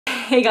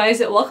Hey guys,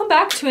 welcome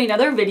back to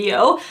another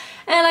video.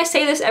 And I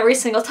say this every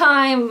single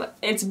time.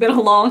 It's been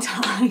a long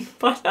time,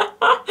 but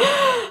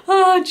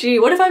oh gee,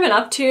 what have I been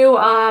up to?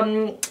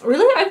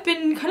 Really, I've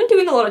been kind of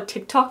doing a lot of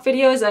TikTok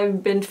videos.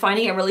 I've been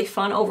finding it really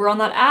fun over on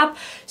that app.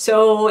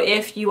 So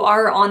if you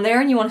are on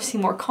there and you want to see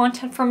more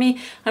content from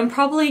me, I'm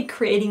probably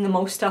creating the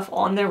most stuff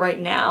on there right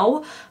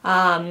now.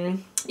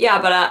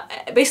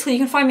 Basically you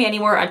can find me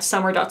anywhere at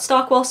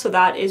summer.stockwell, so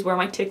that is where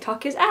my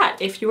TikTok is at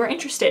if you are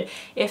interested.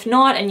 If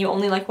not, and you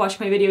only like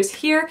watching my videos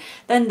here,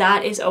 then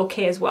that is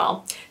okay as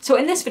well. So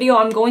in this video,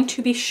 I'm going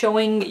to be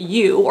showing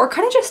you, or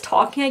kind of just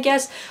talking, I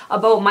guess,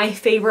 about my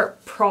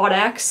favorite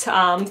products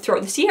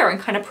throughout this year, and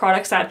kind of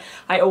products that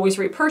I always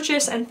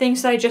repurchase and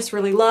things that I just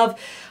really love,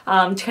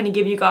 to kind of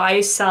give you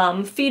guys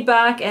some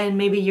feedback, and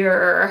maybe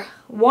you're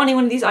wanting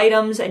one of these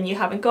items and you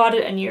haven't got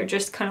it and you're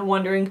just kind of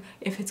wondering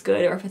if it's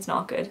good or if it's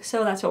not good.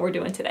 So that's what we're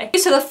doing today.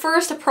 So the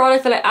first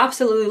product that I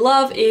absolutely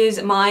love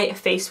is my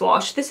face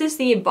wash. This is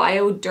the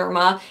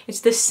Bioderma.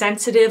 It's the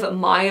Sensitive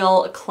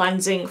Mild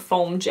Cleansing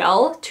Foam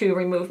Gel to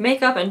remove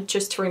makeup and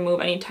just to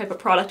remove any type of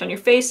product on your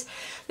face.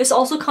 This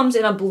also comes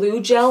in a blue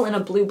gel in a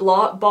blue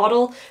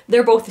bottle.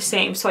 They're both the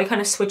same, so I kind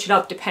of switch it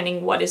up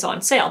depending what is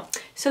on sale.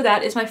 So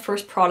that is my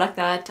first product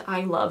that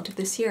I loved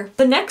this year.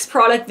 The next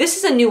product, this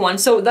is a new one.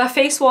 So the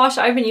face wash,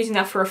 I've been using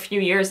that for a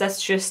few years.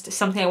 That's just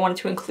something I wanted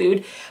to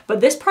include.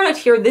 But this product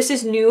here, this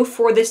is new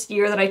for this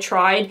year that I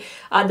tried.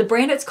 The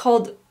brand, it's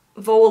called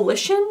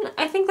Volition,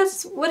 I think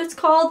that's what it's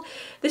called.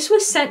 This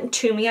was sent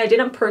to me. I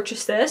didn't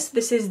purchase this.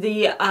 This is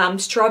the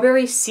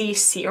Strawberry Sea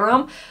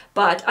Serum,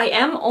 but I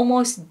am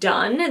almost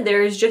done.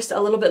 There's just a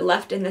little bit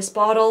left in this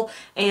bottle,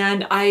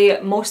 and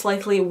I most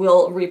likely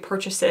will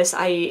repurchase this.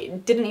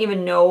 I didn't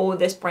even know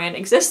this brand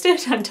existed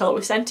until it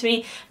was sent to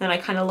me. Then I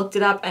kind of looked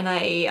it up, and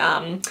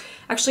I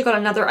actually got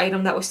another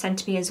item that was sent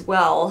to me as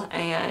well.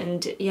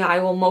 And yeah, I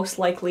will most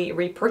likely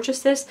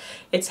repurchase this.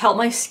 It's helped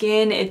my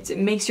skin. It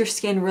makes your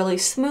skin really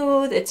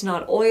smooth. It's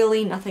not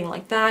oily, nothing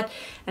like that.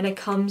 And it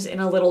comes in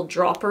a little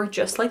dropper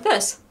just like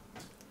this.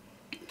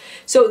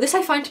 So this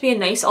I find to be a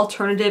nice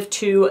alternative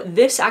to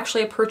this.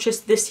 Actually, I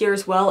purchased this year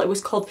as well. It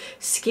was called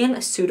Skin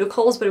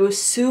Cuticles, but it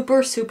was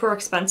super, super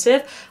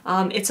expensive.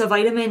 It's a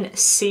vitamin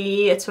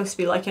C. It's supposed to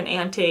be like an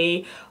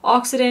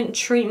antioxidant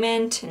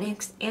treatment. An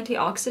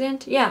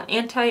antioxidant? Yeah,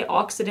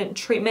 antioxidant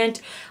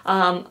treatment,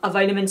 a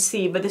vitamin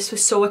C, but this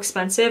was so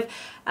expensive.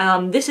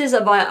 This is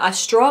a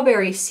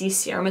strawberry sea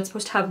serum. It's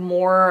supposed to have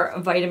more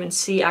vitamin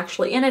C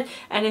actually in it,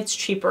 and it's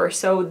cheaper.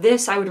 So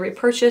this I would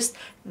repurchase.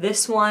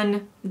 This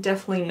one,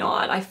 definitely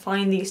not. I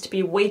find these to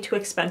be way too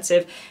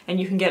expensive,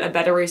 and you can get a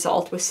better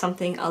result with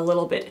something a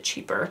little bit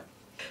cheaper.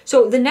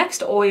 So the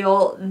next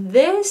oil,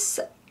 this,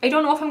 I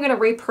don't know if I'm going to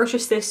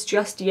repurchase this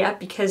just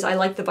yet because I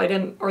like the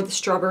vitamin or the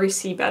strawberry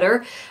C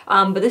better.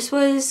 But this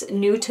was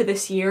new to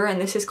this year, and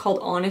this is called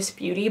Honest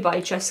Beauty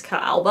by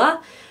Jessica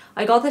Alba.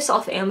 I got this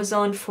off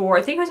Amazon for,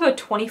 I think it was about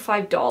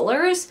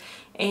 $25,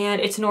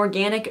 and it's an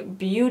organic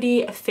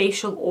beauty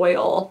facial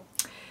oil.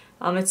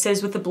 It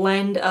says with a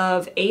blend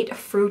of 8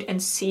 fruit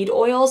and seed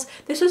oils.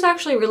 This was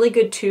actually really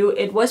good too.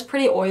 It was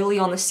pretty oily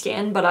on the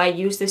skin, but I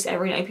use this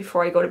every night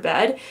before I go to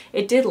bed.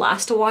 It did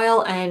last a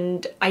while,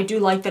 and I do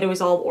like that it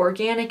was all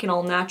organic and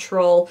all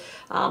natural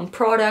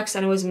products,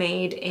 and it was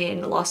made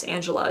in Los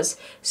Angeles.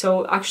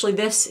 So actually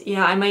this,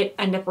 yeah, I might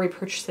end up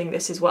repurchasing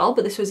this as well,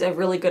 but this was a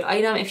really good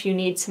item if you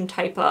need some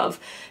type of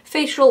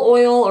facial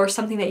oil or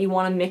something that you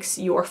want to mix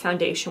your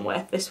foundation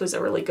with. This was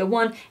a really good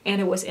one,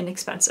 and it was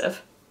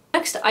inexpensive.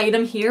 Next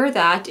item here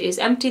that is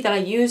empty that I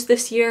used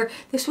this year,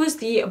 this was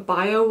the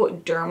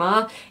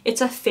Bioderma.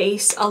 It's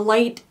a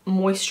light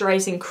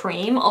moisturizing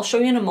cream. I'll show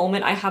you in a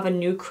moment. I have a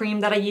new cream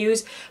that I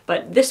use,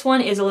 but this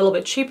one is a little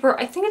bit cheaper.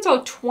 I think it's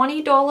about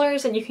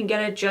 $20, and you can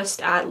get it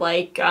just at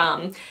like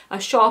a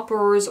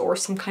Shoppers or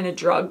some kind of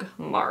drug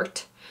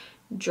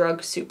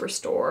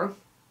superstore.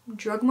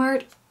 Drug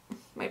mart?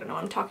 I don't know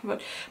what I'm talking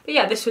about. But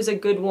yeah, this was a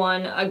good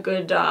one, a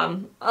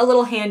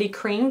little handy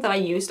cream that I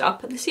used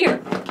up this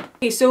year.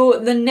 Okay, so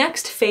the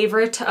next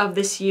favorite of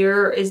this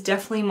year is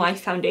definitely my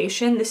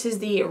foundation. This is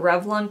the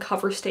Revlon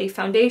Cover Stay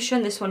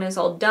Foundation. This one is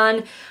all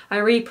done. I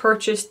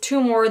repurchased 2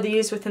 more of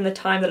these within the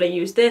time that I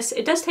used this.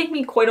 It does take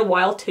me quite a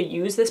while to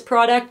use this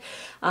product,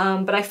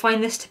 but I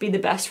find this to be the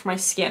best for my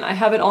skin. I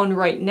have it on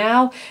right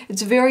now.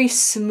 It's very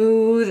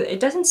smooth. It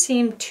doesn't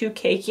seem too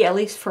cakey, at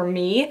least for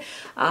me.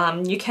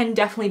 You can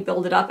definitely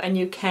build it up, and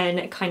you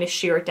can kind of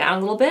shear it down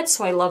a little bit,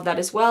 so I love that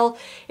as well.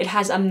 It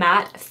has a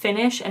matte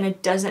finish, and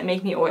it doesn't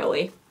make me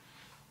oily.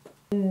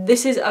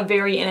 This is a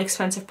very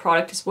inexpensive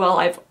product as well.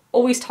 I've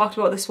always talked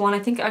about this one. I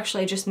think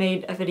actually I just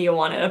made a video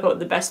on it about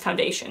the best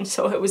foundation,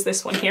 so it was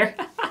this one here.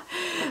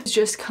 It's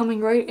just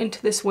coming right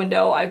into this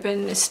window. I've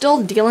been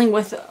still dealing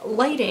with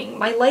lighting.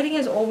 My lighting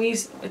is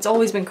always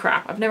been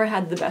crap. I've never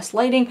had the best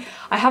lighting.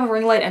 I have a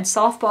ring light and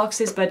soft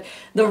boxes, but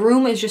the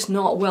room is just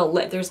not well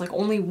lit. There's like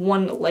only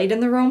one light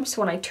in the room,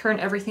 so when I turn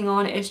everything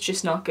on, it's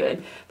just not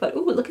good. But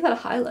ooh, look at that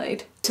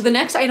highlight. So the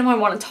next item I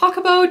want to talk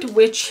about,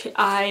 which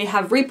I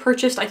have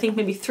repurchased I think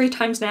maybe 3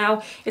 times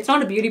now. It's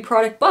not a beauty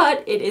product,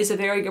 but it is a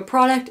very good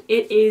product.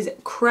 It is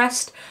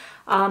Crest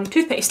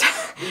toothpaste.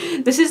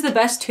 This is the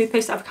best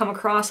toothpaste I've come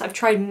across. I've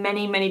tried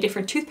many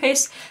different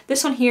toothpastes.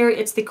 This one here,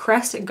 it's the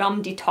Crest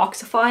Gum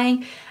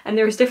Detoxifying, and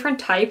there's different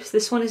types.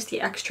 This one is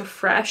the extra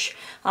fresh.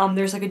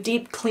 There's like a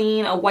deep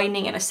clean, a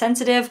whitening, and a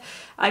sensitive.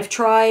 I've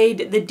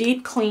tried the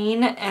deep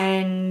clean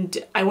and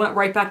I went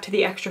right back to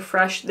the extra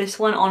fresh. This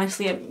one,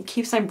 honestly, it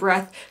keeps my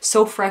breath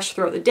so fresh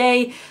throughout the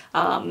day.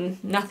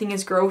 Nothing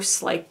is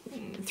gross like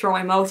through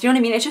my mouth, you know what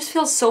I mean? It just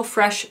feels so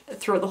fresh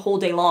throughout the whole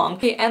day long.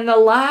 Okay, and the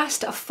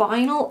last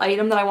final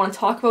item that I want to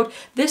talk about,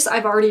 this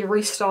I've already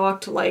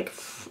restocked like,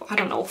 I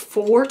don't know,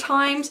 4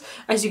 times.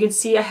 As you can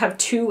see, I have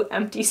 2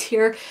 empties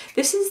here.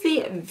 This is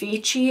the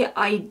Vichy,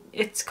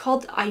 it's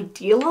called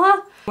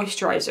Idealia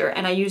moisturizer,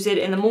 and I use it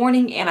in the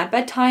morning and at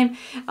bedtime.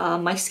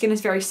 My skin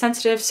is very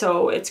sensitive,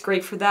 so it's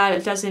great for that.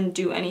 It doesn't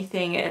do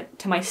anything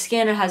to my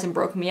skin. It hasn't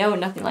broken me out,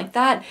 nothing like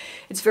that.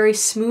 It's very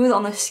smooth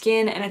on the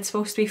skin, and it's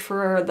supposed to be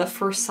for the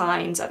first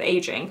signs of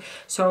aging.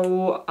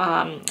 So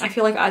I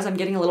feel like as I'm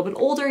getting a little bit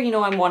older, you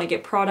know, I want to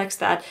get products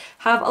that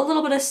have a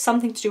little bit of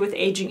something to do with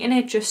aging in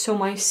it, just so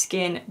my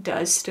skin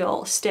does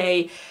still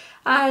stay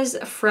as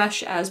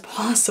fresh as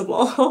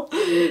possible.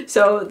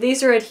 So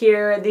these are it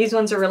here. These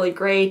ones are really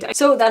great.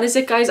 So that is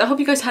it, guys. I hope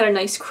you guys had a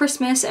nice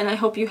Christmas, and I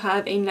hope you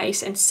have a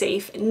nice and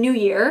safe new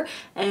year,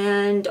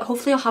 and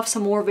hopefully I'll have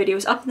some more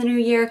videos up in the new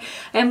year.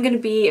 I am going to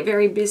be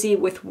very busy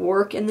with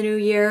work in the new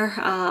year,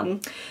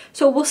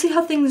 so we'll see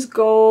how things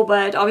go,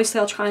 but obviously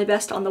I'll try my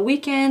best on the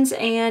weekends,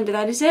 and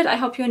that is it. I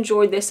hope you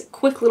enjoyed this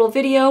quick little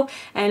video,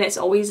 and it's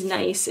always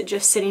nice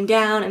just sitting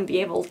down and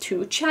be able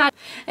to chat.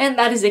 And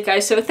that is it,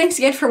 guys. So thanks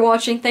again for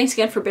watching. Thanks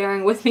again for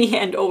bearing with me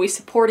and always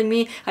supporting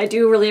me. I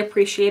do really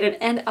appreciate it,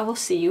 and I will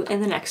see you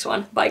in the next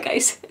one. Bye,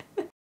 guys.